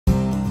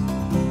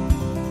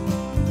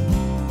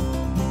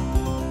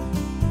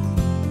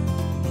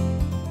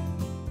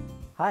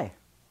Hi,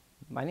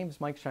 my name is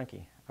Mike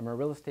Zschunke. I'm a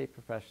real estate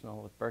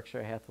professional with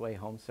Berkshire Hathaway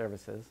Home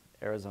Services,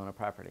 Arizona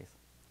Properties.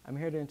 I'm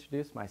here to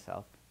introduce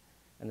myself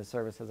and the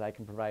services I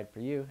can provide for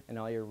you in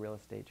all your real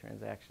estate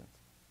transactions.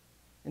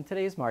 In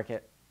today's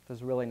market,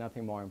 there's really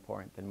nothing more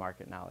important than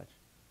market knowledge.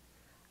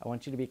 I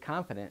want you to be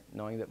confident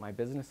knowing that my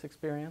business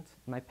experience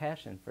and my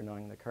passion for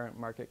knowing the current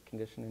market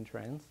condition and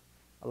trends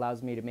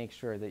allows me to make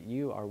sure that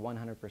you are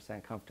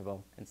 100%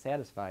 comfortable and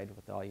satisfied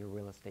with all your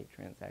real estate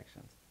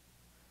transactions.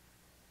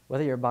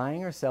 Whether you're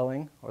buying or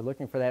selling or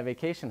looking for that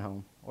vacation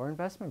home or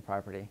investment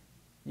property,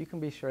 you can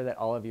be sure that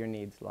all of your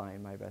needs lie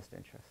in my best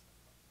interest.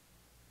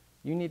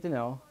 You need to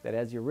know that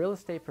as your real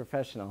estate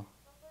professional,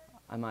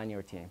 I'm on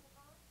your team.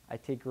 I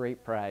take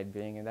great pride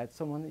being in that's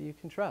someone that you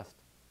can trust.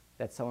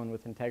 That's someone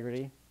with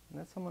integrity, and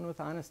that's someone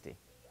with honesty.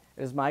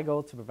 It is my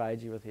goal to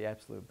provide you with the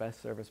absolute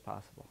best service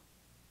possible.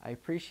 I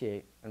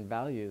appreciate and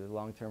value the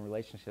long-term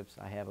relationships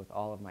I have with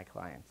all of my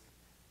clients,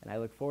 and I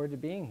look forward to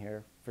being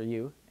here for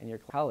you and your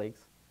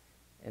colleagues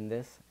in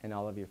this and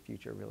all of your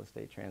future real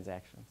estate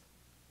transactions.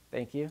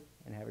 Thank you,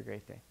 and have a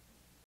great day.